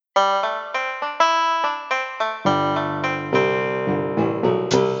Greetings,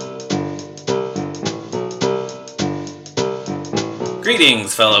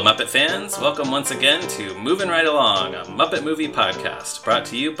 fellow Muppet fans. Welcome once again to Moving Right Along, a Muppet movie podcast brought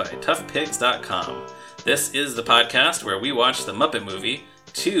to you by ToughPigs.com. This is the podcast where we watch the Muppet movie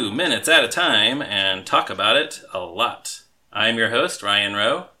 2 minutes at a time and talk about it a lot. I'm your host, Ryan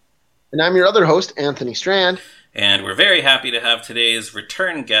Rowe. And I'm your other host, Anthony Strand. And we're very happy to have today's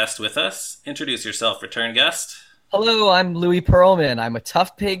return guest with us. Introduce yourself, return guest. Hello, I'm Louis Pearlman. I'm a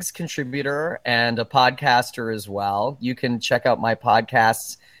Tough Pigs contributor and a podcaster as well. You can check out my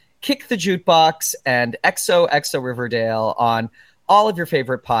podcasts, Kick the Jukebox and XOXO Riverdale, on all of your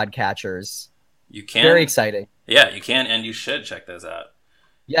favorite podcatchers. You can. Very exciting. Yeah, you can and you should check those out.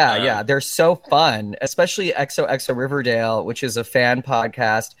 Yeah, they're so fun, especially XOXO Riverdale, which is a fan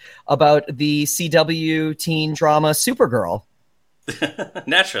podcast about the CW teen drama Supergirl.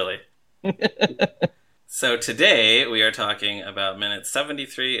 Naturally. So today we are talking about minutes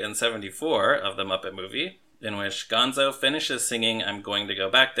 73 and 74 of the Muppet movie, in which Gonzo finishes singing "I'm Going to Go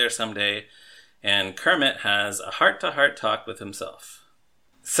Back There Someday," and Kermit has a heart-to-heart talk with himself.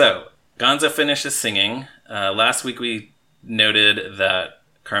 So, Gonzo finishes singing. Last week we noted that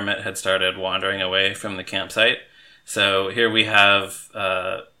Kermit had started wandering away from the campsite. So here we have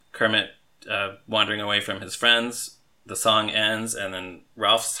Kermit wandering away from his friends. The song ends, and then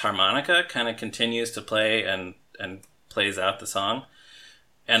Ralph's harmonica kind of continues to play and plays out the song.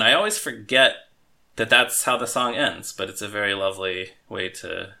 And I always forget that that's how the song ends, but it's a very lovely way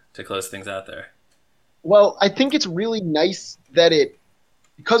to close things out there. Well, I think it's really nice that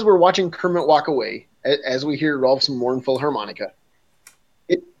because we're watching Kermit walk away, as we hear Ralph's mournful harmonica,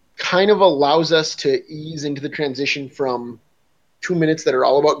 it kind of allows us to ease into the transition from 2 minutes that are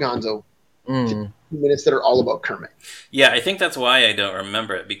all about Gonzo to 2 minutes that are all about Kermit. Yeah, I think that's why I don't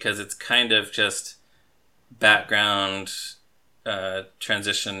remember it, because it's kind of just background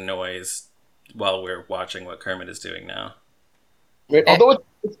transition noise while we're watching what Kermit is doing now. Right? Although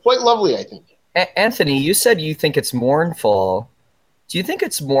it's quite lovely, I think. Anthony, you said you think it's mournful. Do you think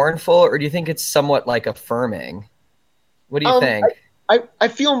it's mournful, or do you think it's somewhat like affirming? What do you think? I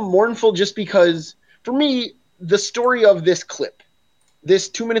feel mournful just because, for me, the story of this clip, this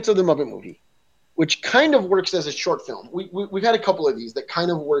 2 minutes of the Muppet movie, which kind of works as a short film. We've had a couple of these that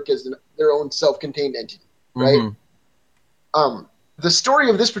kind of work as their own self-contained entity, right? Mm-hmm. The story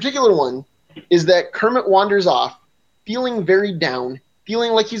of this particular one is that Kermit wanders off, feeling very down,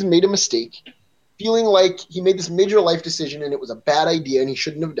 feeling like he's made a mistake, feeling like he made this major life decision and it was a bad idea and he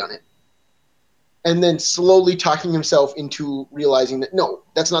shouldn't have done it. And then slowly talking himself into realizing that, no,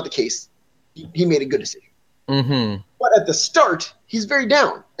 that's not the case. He made a good decision. Mm-hmm. But at the start, he's very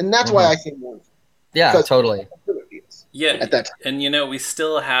down. And that's why I say mournful. Yeah, totally. Yeah, at that time. And we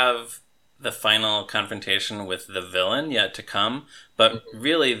still have the final confrontation with the villain yet to come, but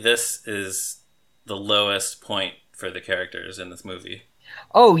really this is the lowest point for the characters in this movie.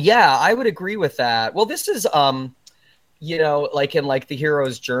 Oh yeah, I would agree with that. Well, this is like in the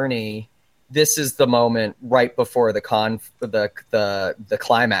hero's journey, this is the moment right before the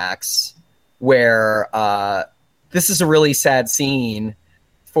climax where this is a really sad scene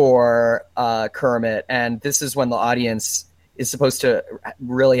for Kermit, and this is when the audience is supposed to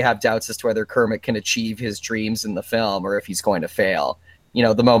really have doubts as to whether Kermit can achieve his dreams in the film or if he's going to fail.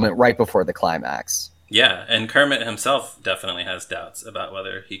 The moment right before the climax. Yeah, and Kermit himself definitely has doubts about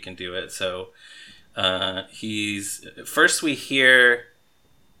whether he can do it. So we hear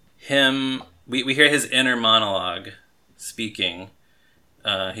him, we hear his inner monologue speaking.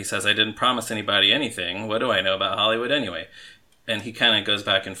 He says, "I didn't promise anybody anything. What do I know about Hollywood anyway?" And he kind of goes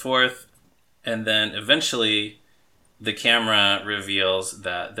back and forth. And then eventually the camera reveals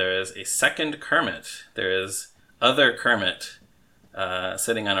that there is a second Kermit. There is other Kermit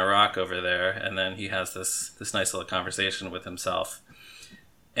sitting on a rock over there. And then he has this nice little conversation with himself.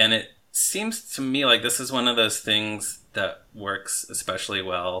 And it seems to me like this is one of those things that works especially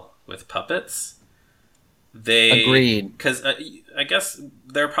well with puppets. Agreed. Because I guess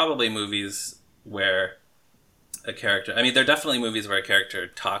there are probably movies where a character... I mean, there are definitely movies where a character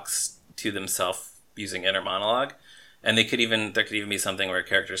talks to themselves using inner monologue. And there could even be something where a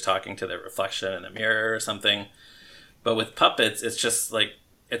character is talking to their reflection in a mirror or something. But with puppets, it's just like...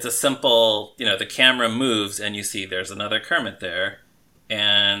 It's a simple... the camera moves and you see there's another Kermit there.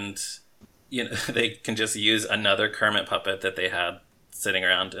 And, they can just use another Kermit puppet that they had sitting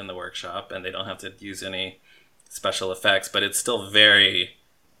around in the workshop. And they don't have to use any special effects. But it's still very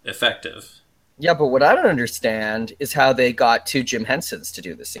effective. Yeah, but what I don't understand is how they got two Jim Hensons to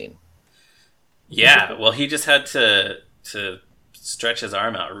do the scene. Yeah, well, he just had to stretch his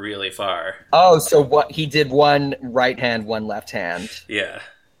arm out really far. Oh, so what he did, one right hand, one left hand. Yeah.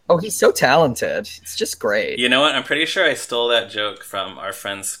 Oh, he's so talented. It's just great. You know what? I'm pretty sure I stole that joke from our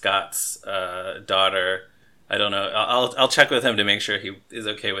friend Scott's daughter. I don't know. I'll check with him to make sure he is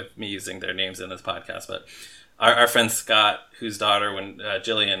okay with me using their names in this podcast. But our friend Scott, whose daughter, when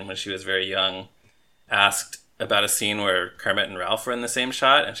Jillian, when she was very young, asked about a scene where Kermit and Ralph were in the same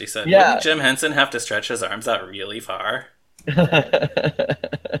shot, and she said, "Wouldn't Jim Henson have to stretch his arms out really far?"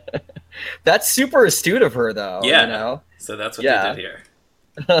 That's super astute of her, though. Yeah. You know? So that's what they did here.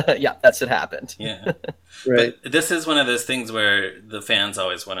 Yeah, that's what happened. Yeah. Right. But this is one of those things where the fans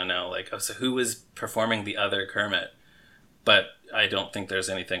always want to know, like, oh, so who was performing the other Kermit? But I don't think there's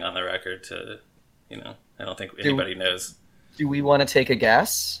anything on the record to, I don't think anybody knows. Do we want to take a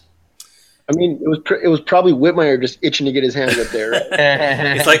guess? I mean, it was probably Whitmire just itching to get his hands up there.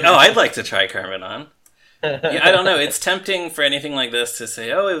 Right? It's like, oh, I'd like to try Kermit on. Yeah, I don't know. It's tempting for anything like this to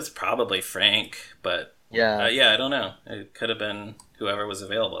say, oh, it was probably Frank, but I don't know. It could have been whoever was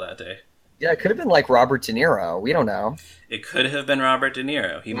available that day. Yeah, it could have been like Robert De Niro. We don't know. It could have been Robert De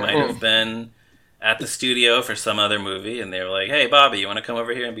Niro. He might have been at the studio for some other movie, and they were like, hey, Bobby, you want to come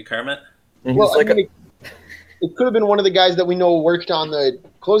over here and be Kermit? And Well, it could have been one of the guys that we know worked on the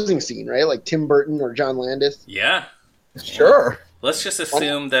closing scene, right? Like Tim Burton or John Landis. Yeah. Sure. Let's just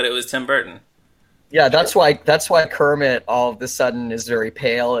assume that it was Tim Burton. Yeah, that's why Kermit all of a sudden is very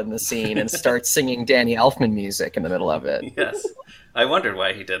pale in the scene and starts singing Danny Elfman music in the middle of it. Yes. I wondered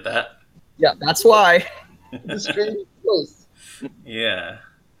why he did that. Yeah, that's why. The strange place. Yeah.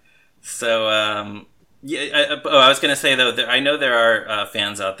 So, I was going to say, though, I know there are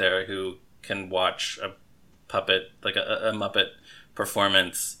fans out there who can watch a puppet, like a Muppet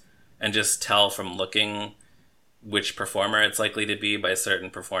performance, and just tell from looking which performer it's likely to be by certain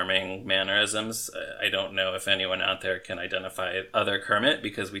performing mannerisms. I don't know if anyone out there can identify other Kermit,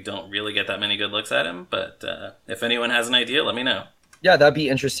 because we don't really get that many good looks at him, but if anyone has an idea, let me know. Yeah, that'd be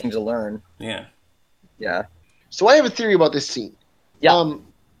interesting to learn. Yeah. Yeah. So I have a theory about this scene. Yeah.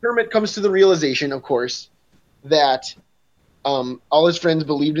 Kermit comes to the realization, of course, that all his friends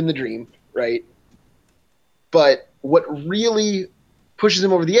believed in the dream, right? But what really pushes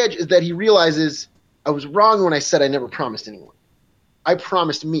him over the edge is that he realizes, I was wrong when I said I never promised anyone. I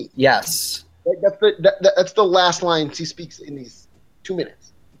promised me. Yes. Right? That's the last lines he speaks in these 2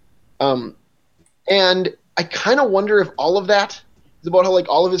 minutes. And I kind of wonder if all of that is about how, like,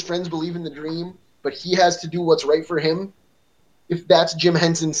 all of his friends believe in the dream, but he has to do what's right for him. If that's Jim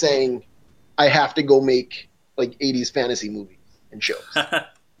Henson saying, I have to go make, like, 80s fantasy movies and shows.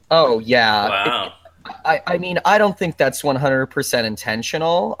 Oh, yeah. Wow. I mean, I don't think that's 100%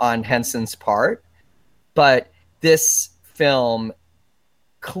 intentional on Henson's part, but this film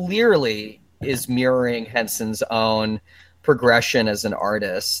clearly is mirroring Henson's own progression as an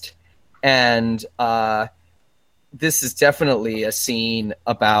artist. And this is definitely a scene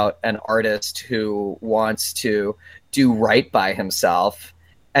about an artist who wants to do right by himself.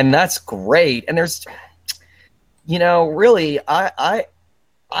 And that's great. And there's, really,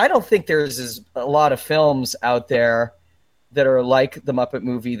 I don't think there's a lot of films out there that are like the Muppet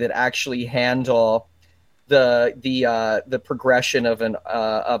movie that actually handle the progression of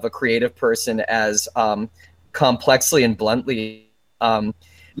a creative person as complexly and bluntly.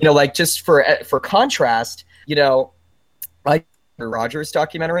 Like, just for contrast, like the Rogers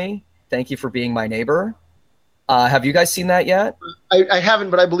documentary, Thank You for Being My Neighbor. Have you guys seen that yet? I haven't,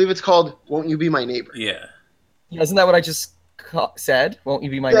 but I believe it's called Won't You Be My Neighbor? Yeah. Isn't that what I just said? Won't you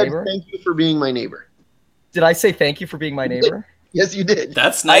be my neighbor? Thank you for being my neighbor. Did I say thank you for being my neighbor? Yes, you did.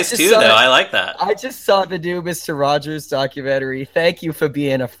 That's nice too, though. I like that. I just saw the new Mr. Rogers documentary, Thank You for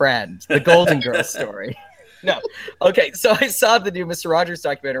Being a Friend, the Golden Girls story. No. Okay, so I saw the new Mr. Rogers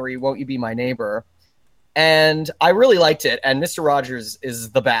documentary, Won't You Be My Neighbor? And I really liked it. And Mr. Rogers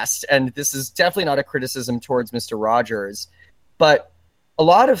is the best. And this is definitely not a criticism towards Mr. Rogers. But a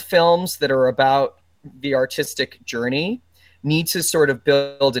lot of films that are about the artistic journey need to sort of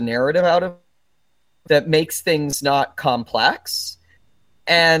build a narrative out of that makes things not complex.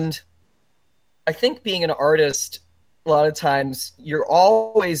 And I think being an artist, a lot of times you're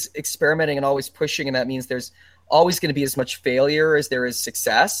always experimenting and always pushing, and that means there's always going to be as much failure as there is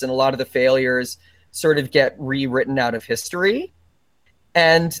success. And a lot of the failures sort of get rewritten out of history.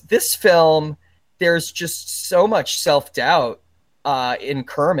 And this film, there's just so much self-doubt in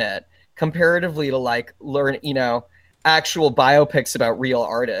Kermit comparatively to, like, actual biopics about real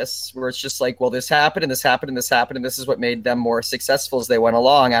artists, where it's just like, well, this happened and this happened and this happened, and this is what made them more successful as they went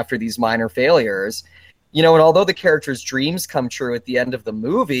along after these minor failures. And although the character's dreams come true at the end of the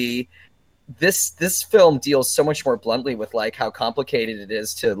movie, this film deals so much more bluntly with like how complicated it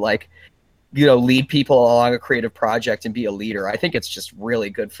is to like, lead people along a creative project and be a leader. I think it's just really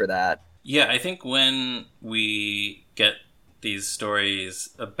good for that. Yeah, I think when we get these stories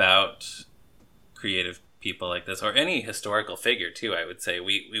about creative people like this, or any historical figure too, I would say,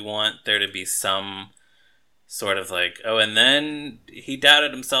 we want there to be some sort of like, oh, and then he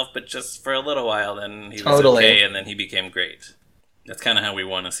doubted himself, but just for a little while, then he was okay, and then he became great. That's kind of how we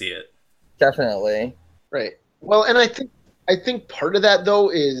want to see it. Definitely. Right. Well, and I think part of that, though,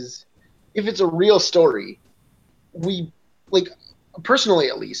 is if it's a real story, we, like, personally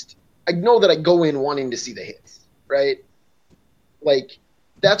at least, I know that I go in wanting to see the hits, right? Like,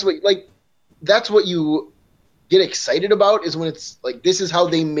 that's what you get excited about, is when it's like, this is how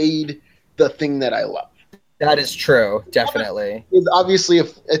they made the thing that I love. That is true, definitely. It's obviously,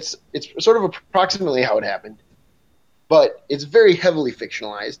 it's sort of approximately how it happened, but it's very heavily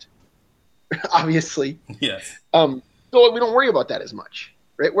fictionalized, obviously. Yes. So we don't worry about that as much,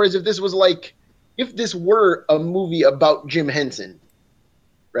 right? Whereas if this were a movie about Jim Henson,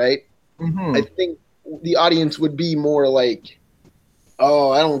 right? Mm-hmm. I think the audience would be more like, oh,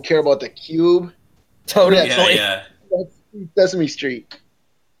 I don't care about the cube. Totally. Yeah. That's Sesame Street.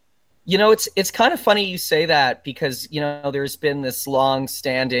 It's kind of funny you say that, because, there's been this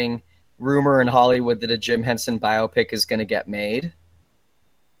long-standing rumor in Hollywood that a Jim Henson biopic is going to get made.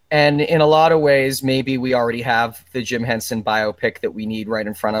 And in a lot of ways, maybe we already have the Jim Henson biopic that we need right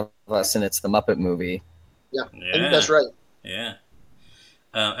in front of us, and it's the Muppet movie. Yeah. I think that's right. Yeah.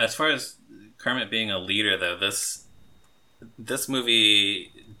 As far as Kermit being a leader, though, this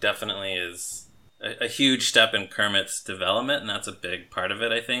movie definitely is a huge step in Kermit's development, and that's a big part of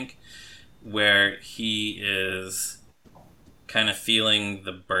it, I think, where he is kind of feeling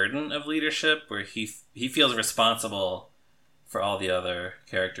the burden of leadership, where he feels responsible for all the other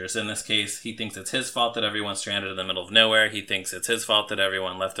characters. In this case, he thinks it's his fault that everyone's stranded in the middle of nowhere. He thinks it's his fault that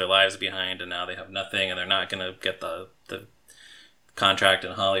everyone left their lives behind and now they have nothing and they're not going to get the contract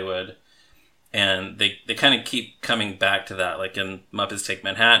in Hollywood. And they kind of keep coming back to that, like in Muppets Take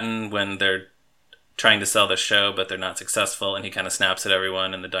Manhattan, when they're trying to sell the show but they're not successful, and he kind of snaps at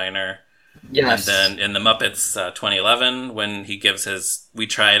everyone in the diner. Yes. And then in the Muppets 2011, when he gives his "we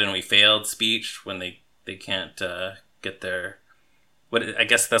tried and we failed" speech, when they can't get their... I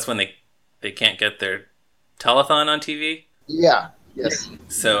guess that's when they can't get their telethon on TV? Yeah. Yes.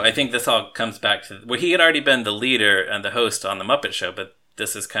 So I think this all comes back to... Well, he had already been the leader and the host on the Muppet Show, but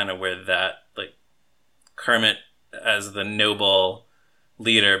this is kind of where that, like, Kermit as the noble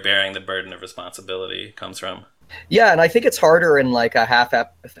leader bearing the burden of responsibility comes from. Yeah, and I think it's harder in like a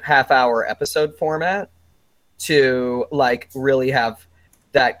half-hour episode format to like really have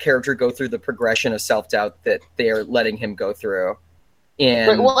that character go through the progression of self-doubt that they're letting him go through in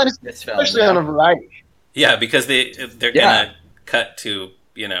and this film. Especially on a variety. Yeah, because they're gonna cut to,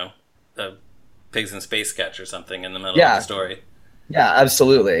 a Pigs in Space sketch or something in the middle of the story. Yeah,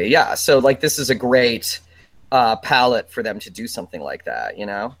 absolutely. Yeah, so like this is a great palette for them to do something like that,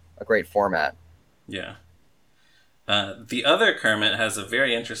 a great format. Yeah. The other Kermit has a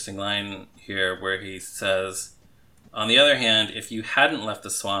very interesting line here where he says, on the other hand, if you hadn't left the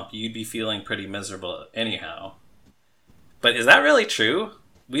swamp, you'd be feeling pretty miserable anyhow. But is that really true?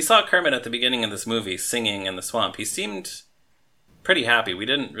 We saw Kermit at the beginning of this movie singing in the swamp. He seemed pretty happy. We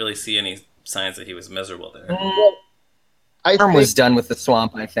didn't really see any signs that he was miserable there. Well, Kermit was done with the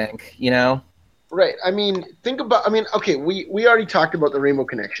swamp, I think, Right. Okay, we already talked about the Rainbow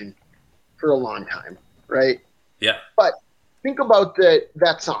Connection for a long time, right? Yeah. But think about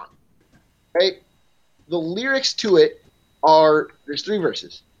that song, right? The lyrics to it there's 3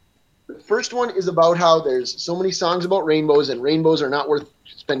 verses. The first one is about how there's so many songs about rainbows and rainbows are not worth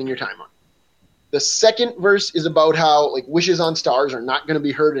spending your time on. The second verse is about how like wishes on stars are not going to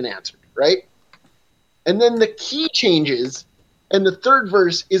be heard and answered, right? And then the key changes, and the third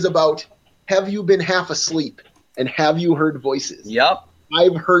verse is about, have you been half asleep and have you heard voices? Yep.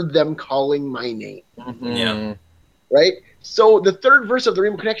 I've heard them calling my name. Mm-hmm. Yeah. Right? So the third verse of the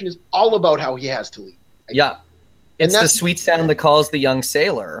Rainbow Connection is all about how he has to leave. Yeah. It's the sweet sound that calls the young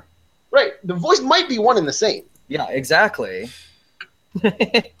sailor. Right. The voice might be one and the same. Yeah, exactly.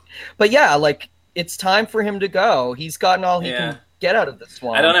 But yeah, like, it's time for him to go. He's gotten all he can get out of the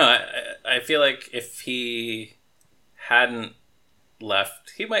swamp. I don't know. I feel like if he hadn't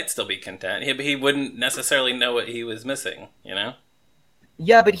left, he might still be content. He wouldn't necessarily know what he was missing,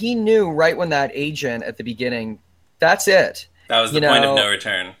 Yeah, but he knew right when that agent at the beginning, that's it. That was the point of no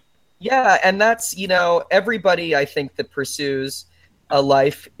return. Yeah, and that's, everybody, I think, that pursues a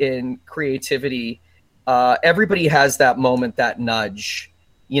life in creativity, everybody has that moment, that nudge,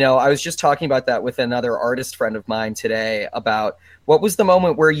 I was just talking about that with another artist friend of mine today about what was the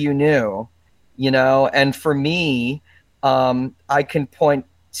moment where you knew, and for me, I can point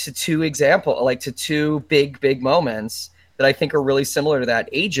to two big moments that I think are really similar to that.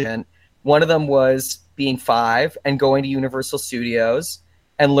 Agent, one of them was being 5 and going to Universal Studios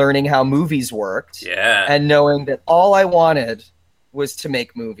and learning how movies worked. Yeah. And knowing that all I wanted was to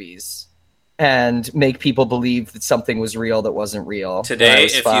make movies and make people believe that something was real that wasn't real. Today,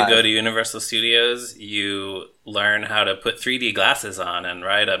 if you go to Universal Studios, you learn how to put 3D glasses on and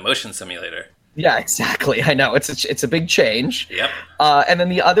ride a motion simulator. Yeah, exactly. I know it's a big change. Yep. And then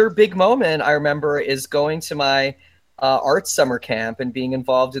the other big moment I remember is going to my art summer camp and being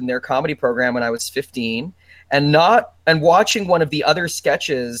involved in their comedy program when I was 15, and watching one of the other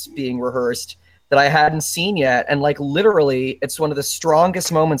sketches being rehearsed that I hadn't seen yet, and like literally, it's one of the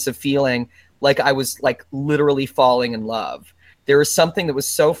strongest moments of feeling like I was like literally falling in love. There was something that was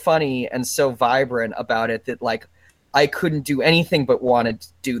so funny and so vibrant about it that like I couldn't do anything but wanted to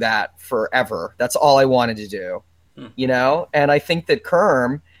do that forever. That's all I wanted to do, And I think that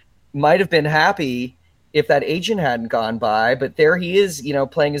Kerm might have been happy if that agent hadn't gone by, but there he is,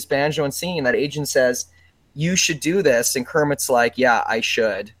 playing his banjo and singing. That agent says, "You should do this," and Kermit's like, "Yeah, I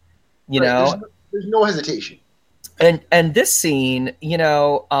should," There's no hesitation. And this scene,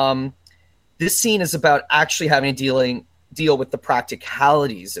 this scene is about actually having to deal with the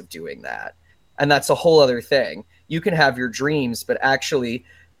practicalities of doing that. And that's a whole other thing. You can have your dreams, but actually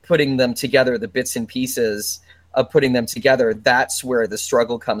putting them together, the bits and pieces of putting them together, that's where the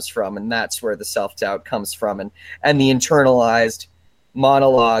struggle comes from. And that's where the self-doubt comes from. And the internalized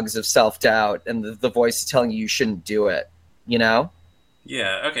monologues of self-doubt and the voice telling you shouldn't do it,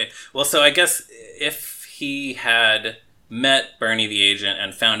 Yeah, okay. Well, so I guess if he had met Bernie the agent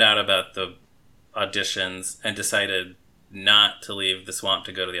and found out about the auditions and decided not to leave the swamp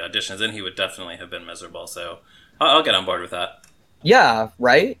to go to the auditions, then he would definitely have been miserable. So I'll get on board with that. Yeah,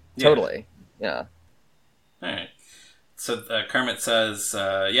 right? Yeah. Totally. Yeah. All right. So Kermit says,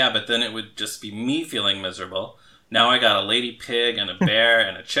 yeah, but then it would just be me feeling miserable. Now I got a lady pig and a bear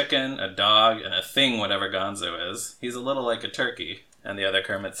and a chicken, a dog, and a thing, whatever Gonzo is. He's a little like a turkey. And the other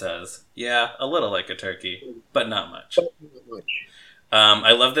Kermit says, yeah, a little like a turkey, but not much.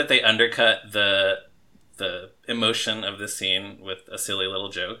 I love that they undercut the emotion of this scene with a silly little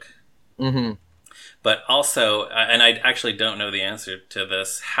joke. Mm-hmm. But also, and I actually don't know the answer to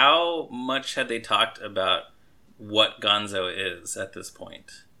this, how much had they talked about what Gonzo is at this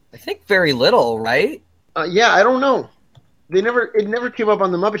point? I think very little, right? Yeah, I don't know. It never came up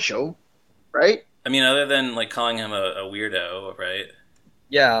on the Muppet Show, right? I mean, other than like calling him a weirdo, right?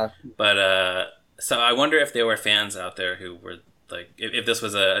 Yeah. But so I wonder if there were fans out there who were like, if this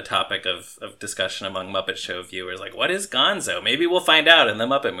was a topic of discussion among Muppet Show viewers, like, what is Gonzo? Maybe we'll find out in the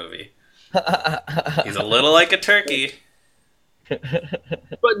Muppet movie. He's a little like a turkey,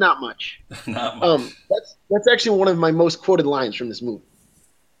 but not much. Not much. That's actually one of my most quoted lines from this movie.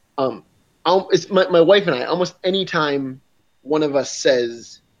 It's my wife and I. Almost any time one of us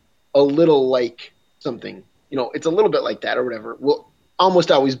says a little like something, it's a little bit like that or whatever, we'll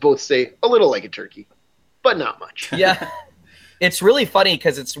almost always both say a little like a turkey, but not much. Yeah. It's really funny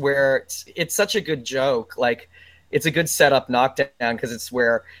because it's such a good joke. Like, it's a good setup knockdown because it's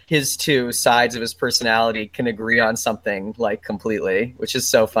where his two sides of his personality can agree on something like completely, which is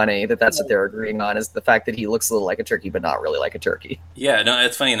so funny that's what they're agreeing on, is the fact that he looks a little like a turkey, but not really like a turkey. Yeah, no,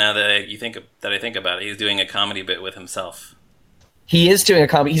 it's funny now that I think about it. He's doing a comedy bit with himself. He is doing a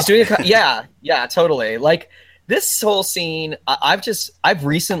comedy. Yeah, totally. Like this whole scene, I've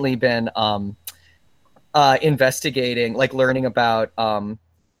recently been investigating, like learning about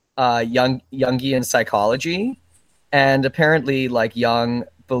Jungian psychology, and apparently like Jung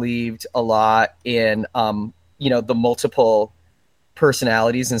believed a lot in the multiple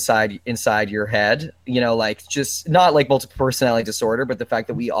personalities inside your head, like just not like multiple personality disorder, but the fact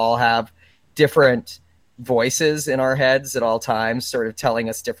that we all have different voices in our heads at all times sort of telling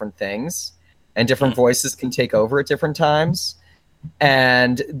us different things, and different voices can take over at different times.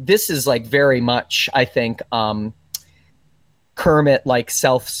 And this is like very much, I think, Kermit like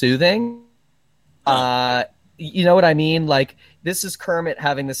self-soothing. You know what I mean? Like this is Kermit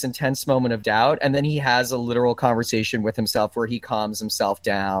having this intense moment of doubt, and then he has a literal conversation with himself where he calms himself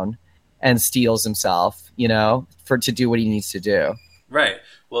down and steels himself, to do what he needs to do. Right.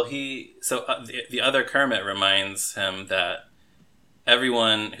 Well, the other Kermit reminds him that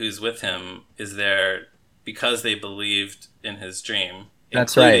everyone who's with him is there because they believed in his dream,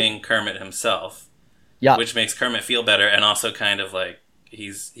 That's including right. Kermit himself. Yeah. Which makes Kermit feel better, and also kind of like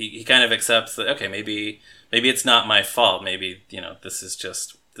he kind of accepts that, okay, maybe it's not my fault. Maybe, this is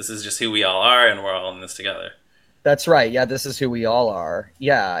just this is just who we all are, and we're all in this together. That's right. Yeah, this is who we all are.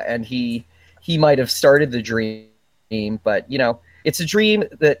 Yeah, and he might have started the dream, but it's a dream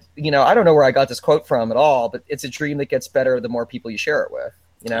that I don't know where I got this quote from at all, but it's a dream that gets better the more people you share it with.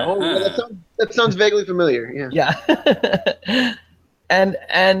 Oh, that sounds vaguely familiar. Yeah. Yeah.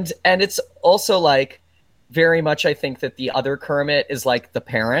 and it's also like very much, I think that the other Kermit is like the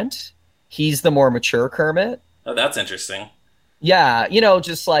parent. He's the more mature Kermit. Oh, that's interesting. Yeah,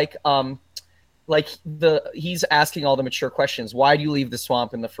 just like he's asking all the mature questions. Why do you leave the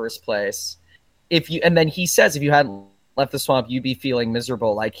swamp in the first place? And then he says, if you hadn't left the swamp, you'd be feeling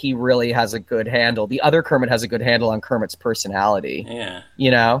miserable. Like, he really has a good handle. The other Kermit has a good handle on Kermit's personality.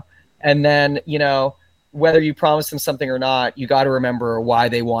 Yeah. And then, whether you promised them something or not, you got to remember why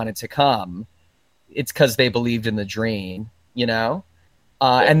they wanted to come. It's because they believed in the dream,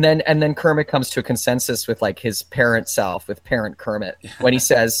 And then Kermit comes to a consensus with like his parent self, with parent Kermit, when he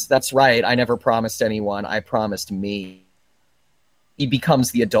says, "That's right, I never promised anyone, I promised me." He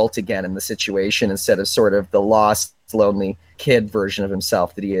becomes the adult again in the situation instead of sort of the lost, lonely kid version of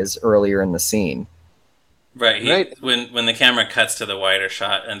himself that he is earlier in the scene. Right. When the camera cuts to the wider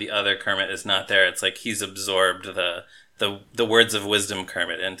shot and the other Kermit is not there, it's like he's absorbed the words of wisdom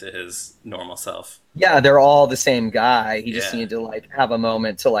Kermit into his normal self. Yeah, they're all the same guy. He just needed to like have a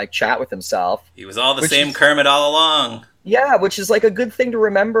moment to like chat with himself. He was all the same Kermit all along. Yeah, which is like a good thing to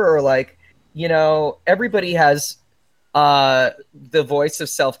remember. Like, everybody has the voice of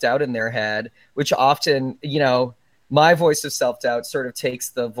self-doubt in their head, which often, my voice of self-doubt sort of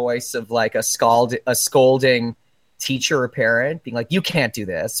takes the voice of like a scolding teacher or parent being like, you can't do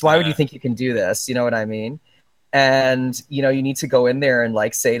this. Why would you think you can do this? You know what I mean? And, you need to go in there and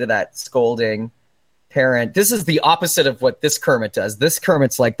like say to that scolding parent, this is the opposite of what this Kermit does. This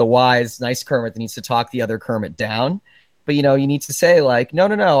Kermit's like the wise, nice Kermit that needs to talk the other Kermit down. But, you need to say like,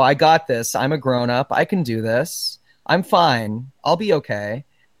 no, I got this. I'm a grown up. I can do this. I'm fine. I'll be okay.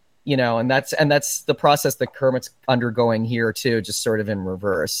 And that's the process that Kermit's undergoing here too, just sort of in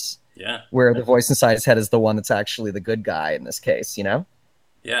reverse. Yeah. Where the voice inside his head is the one that's actually the good guy in this case, Yeah,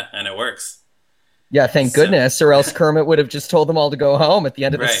 and it works. Yeah, thank goodness, or else Kermit would have just told them all to go home at the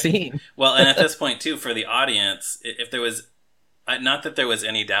end of the scene. Well, and at this point, too, for the audience, if there was, not that there was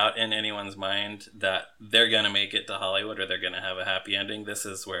any doubt in anyone's mind that they're going to make it to Hollywood or they're going to have a happy ending, this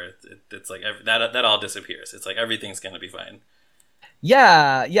is where it's like that all disappears. It's like everything's going to be fine.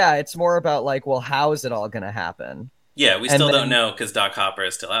 Yeah, it's more about like, well, how is it all going to happen? Yeah, we still don't know because Doc Hopper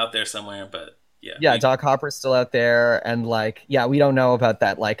is still out there somewhere, but yeah. Doc Hopper's still out there, and like, we don't know about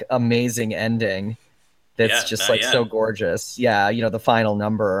that like amazing ending that's just like so gorgeous. Yeah, the final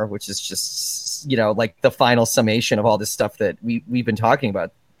number, which is just like the final summation of all this stuff that we've been talking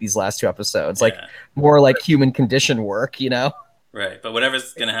about these last two episodes, like more like human condition work, Right, but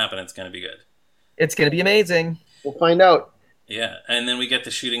whatever's going to happen, it's going to be good. It's going to be amazing. We'll find out. Yeah, and then we get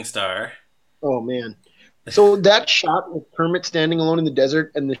the shooting star. Oh man! So that shot of Kermit standing alone in the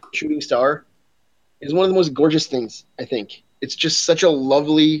desert and the shooting star is one of the most gorgeous things, I think. It's just such a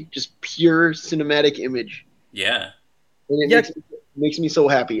lovely, just pure cinematic image. Yeah. And it makes me so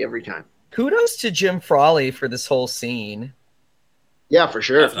happy every time. Kudos to Jim Frawley for this whole scene. Yeah, for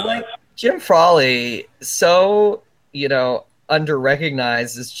sure. Like, Jim Frawley, so,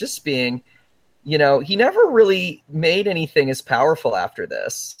 under-recognized as just being, he never really made anything as powerful after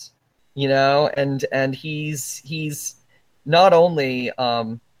this, and he's not only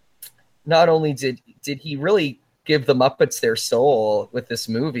did he really give the Muppets their soul with this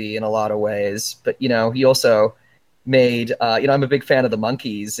movie in a lot of ways, but he also made I'm a big fan of the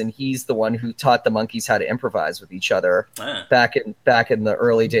Monkees, and he's the one who taught the Monkees how to improvise with each other back in the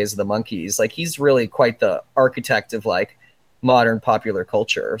early days of the Monkees. Like, he's really quite the architect of like modern popular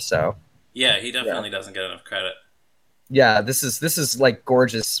culture. So yeah, he definitely doesn't get enough credit. Yeah, this is like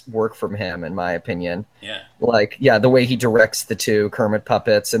gorgeous work from him, in my opinion. Yeah. Like, the way he directs the two Kermit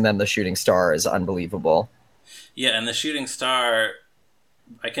puppets and then the shooting star is unbelievable. Yeah, and the shooting star,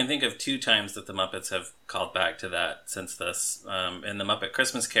 I can think of 2 times that the Muppets have called back to that since this. In the Muppet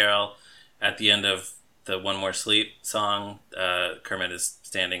Christmas Carol, at the end of the One More Sleep song, Kermit is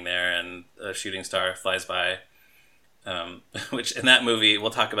standing there and a shooting star flies by. Which in that movie,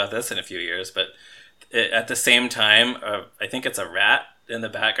 we'll talk about this in a few years, but at the same time, I think it's a rat in the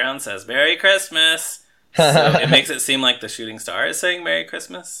background says Merry Christmas. So it makes it seem like the shooting star is saying Merry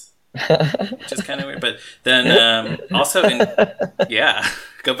Christmas, which is kind of weird. But then also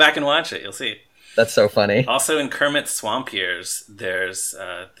go back and watch it. You'll see. That's so funny. Also in Kermit's Swamp Years, there's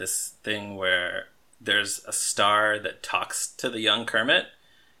this thing where there's a star that talks to the young Kermit.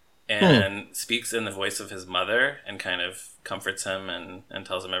 and speaks in the voice of his mother and kind of comforts him and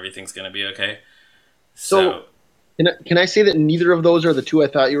tells him everything's going to be okay. So can I say that neither of those are the two I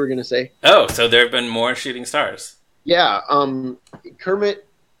thought you were going to say? Oh, so there have been more shooting stars. Yeah, Kermit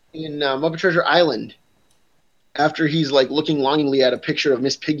in Muppet Treasure Island, after he's like looking longingly at a picture of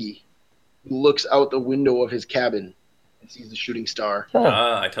Miss Piggy, he looks out the window of his cabin and sees the shooting star.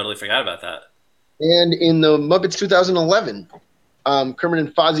 I totally forgot about that. And in the Muppets 2011, Kermit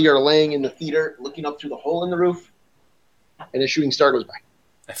and Fozzie are laying in the theater looking up through the hole in the roof, and a shooting star goes by.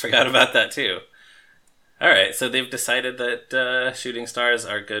 I forgot about that too. All right, so they've decided that shooting stars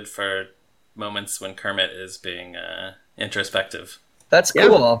are good for moments when Kermit is being introspective. That's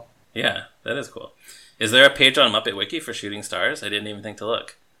cool. Yeah, that is cool. Is there a page on Muppet Wiki for shooting stars? I didn't even think to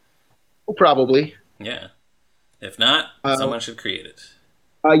look. Well, probably. Yeah. If not, someone should create it.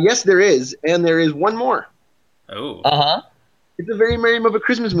 Yes, there is, and there is one more. Oh. Uh-huh. It's a Very Merry Muppet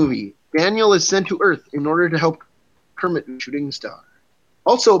Christmas movie. Daniel is sent to Earth in order to help Kermit with shooting star.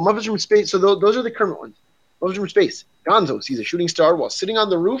 Also, Muppets from Space. So those are the Kermit ones. Muppets from Space. Gonzo sees a shooting star while sitting on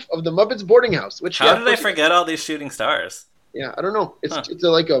the roof of the Muppets boarding house. Which How did I forget all these shooting stars? Yeah, I don't know. It's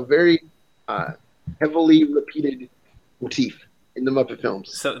like a very heavily repeated motif in the Muppet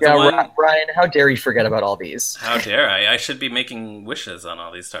films. So Ryan, how dare you forget about all these? How dare I? I should be making wishes on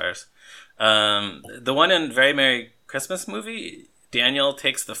all these stars. The one in Very Merry Christmas movie, Daniel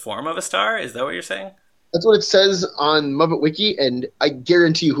takes the form of a star? Is that what you're saying? That's what it says on Muppet Wiki, and I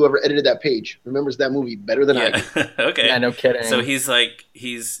guarantee you whoever edited that page remembers that movie better than I do. Okay. Yeah, no kidding. So he's like,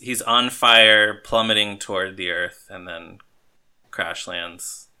 he's on fire, plummeting toward the earth, and then crash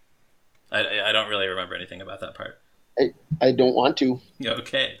lands. I don't really remember anything about that part. I don't want to.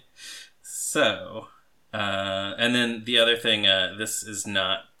 Okay. So, and then the other thing, this is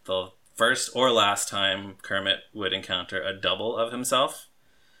not the first or last time Kermit would encounter a double of himself.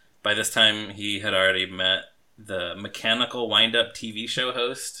 By this time, he had already met the mechanical wind-up TV show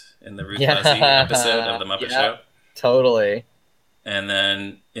host in the Ruth Buzzy episode of The Muppet Show. Totally. And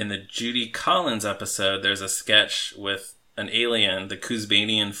then in the Judy Collins episode, there's a sketch with an alien, the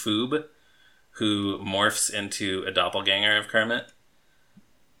Kuzbanian Foob, who morphs into a doppelganger of Kermit.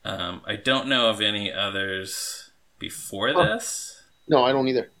 I don't know of any others before this. No, I don't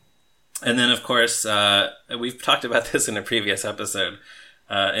either. And then, of course, we've talked about this in a previous episode.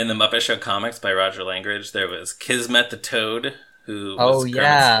 In the Muppet Show comics by Roger Langridge, there was Kismet the Toad, who was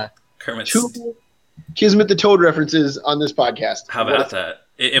Kermit's... Two Kismet the Toad references on this podcast. How about that?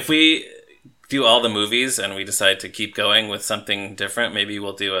 If we do all the movies and we decide to keep going with something different, maybe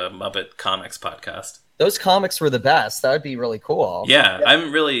we'll do a Muppet Comics podcast. Those comics were the best. That would be really cool. Yeah,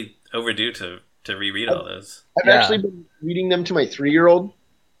 I'm really overdue to reread all those. I've actually been reading them to my 3-year-old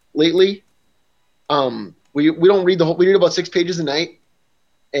lately. We don't read the whole... We read about 6 pages a night,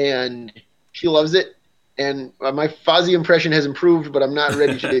 and she loves it. And my Fozzie impression has improved, but I'm not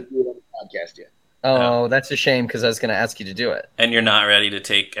ready to do it on the podcast yet. Oh, that's a shame, because I was going to ask you to do it. And you're not ready to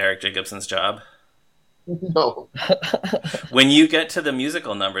take Eric Jacobson's job? No. When you get to the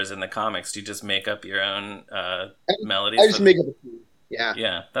musical numbers in the comics, do you just make up your own melodies? I just make up a few. Yeah.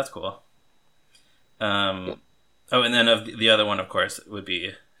 Yeah, that's cool. Oh, and then of the other one, of course, would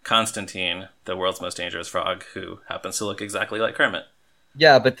be Constantine, the world's most dangerous frog, who happens to look exactly like Kermit.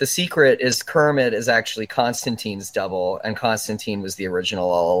 Yeah, but the secret is Kermit is actually Constantine's double, and Constantine was the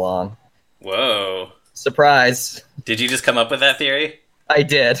original all along. Whoa. Surprise. Did you just come up with that theory? I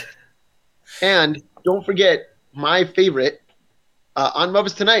did. And don't forget my favorite on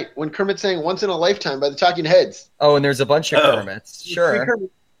Muppets Tonight when Kermit sang Once in a Lifetime by the Talking Heads. Oh, and there's a bunch of Kermits. Sure.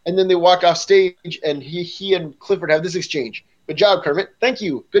 And then they walk off stage and he and Clifford have this exchange. Good job, Kermit. Thank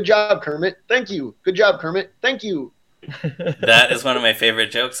you. Good job, Kermit. Thank you. Good job, Kermit. Thank you. That is one of my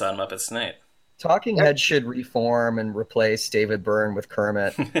favorite jokes on Muppets Tonight. Talking Heads should reform and replace David Byrne with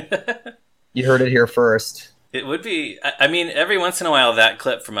Kermit. You heard it here first. It would be. I mean, every once in a while, that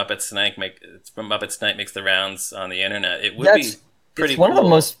clip from Muppets Tonight makes the rounds on the internet. It would be pretty. It's one cool. of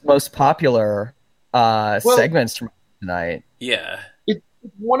the most popular segments from Tonight. Yeah, it's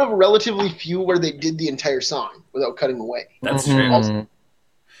one of relatively few where they did the entire song without cutting away. That's true.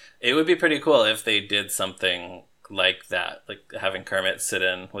 It would be pretty cool if they did something like that, like having Kermit sit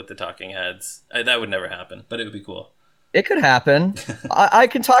in with the Talking Heads. That would never happen, but it would be cool. It could happen. I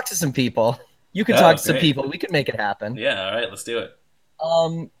can talk to some people. You can talk to some people. We can make it happen. Yeah, all right, let's do it.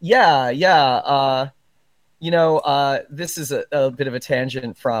 This is a bit of a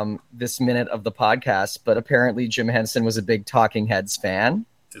tangent from this minute of the podcast, but apparently Jim Henson was a big Talking Heads fan.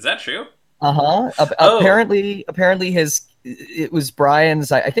 Is that true? Apparently it was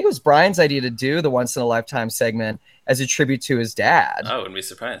Brian's. I think it was Brian's idea to do the once in a lifetime segment as a tribute to his dad. Oh, wouldn't be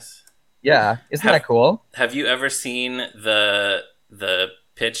surprised. Yeah, isn't that cool? Have you ever seen the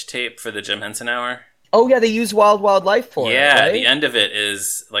pitch tape for the Jim Henson Hour? Oh yeah, they use Wild Wild Life for it. Yeah, right? the end of it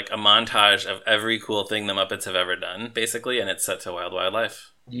is like a montage of every cool thing the Muppets have ever done, basically, and it's set to Wild Wild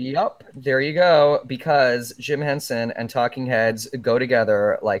Life. Yep, there you go. Because Jim Henson and Talking Heads go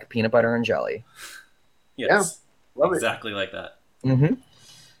together like peanut butter and jelly. Yes, Love it. exactly like that. Mm-hmm.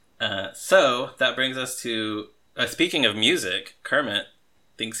 So that brings us to speaking of music. Kermit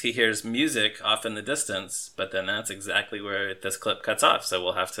thinks he hears music off in the distance, but then that's exactly where this clip cuts off. So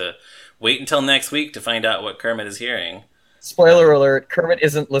we'll have to wait until next week to find out what Kermit is hearing. Spoiler alert: Kermit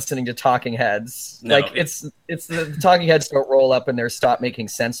isn't listening to Talking Heads. No, like it's the Talking Heads don't roll up in their Stop Making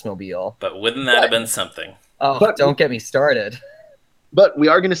Sense mobile. But wouldn't that have been something? Oh, But- don't get me started. But we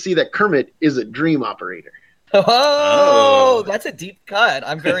are going to see that Kermit is a dream operator. Oh, that's a deep cut.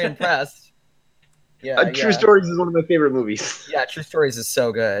 I'm very impressed. Yeah, True Stories is one of my favorite movies. Yeah, True Stories is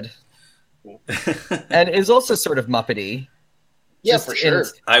so good, and is also sort of Muppety. Yeah, Just for in sure.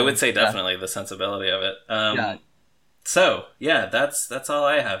 its- I would say definitely the sensibility of it. Yeah. So yeah, that's all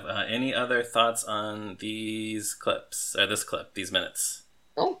I have. Any other thoughts on these clips or this clip, these minutes?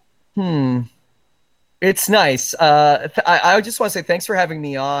 It's nice. I just want to say thanks for having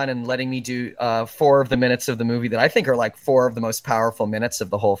me on and letting me do 4 of the minutes of the movie that I think are like 4 of the most powerful minutes of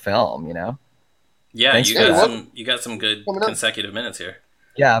the whole film. You know? Yeah, Thanks, you guys. got some good Coming up. consecutive minutes here.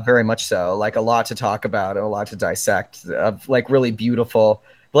 Yeah, very much so. Like a lot to talk about and a lot to dissect. Of like really beautiful,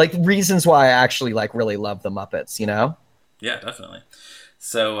 like reasons why I actually like really love the Muppets. You know? Yeah, definitely.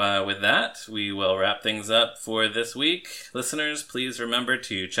 So with that, we will wrap things up for this week. Listeners, please remember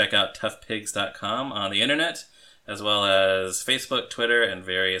to check out toughpigs.com on the internet, as well as Facebook, Twitter, and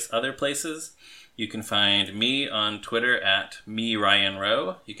various other places. You can find me on Twitter at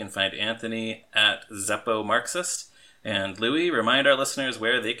 @MeRyanRowe. You can find Anthony at ZeppoMarxist. And Louis, remind our listeners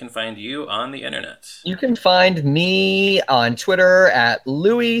where they can find you on the internet. You can find me on Twitter at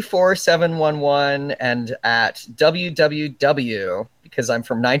Louis4711 and at www, because I'm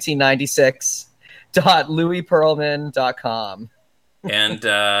from 1996, .louisperlman.com. And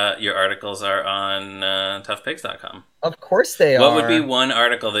your articles are on toughpigs.com. Of course they are. What would be one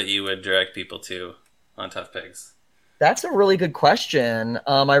article that you would direct people to on Tough Pigs? That's a really good question.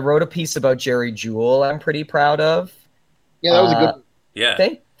 I wrote a piece about Jerry Jewell I'm pretty proud of. Yeah, that was a good one. Yeah.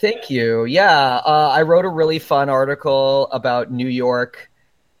 Thank you. Yeah, I wrote a really fun article about New York,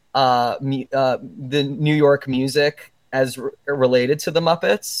 the New York music as related to the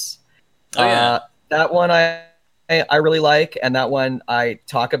Muppets. Oh, yeah. That one I really like, and that one I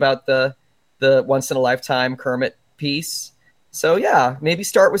talk about the once in a lifetime Kermit piece. So yeah, maybe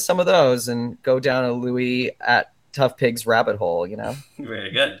start with some of those and go down a Louis at Tough Pigs rabbit hole. You know.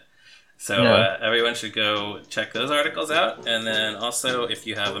 Very good. So Yeah. everyone should go check those articles out. And then also, if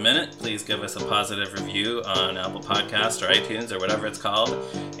you have a minute, please give us a positive review on Apple Podcasts or iTunes or whatever it's called.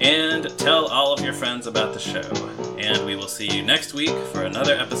 And tell all of your friends about the show. And we will see you next week for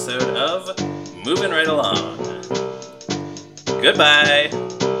another episode of Moving Right Along. Goodbye.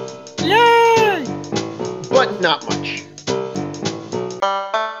 Yay! But not much.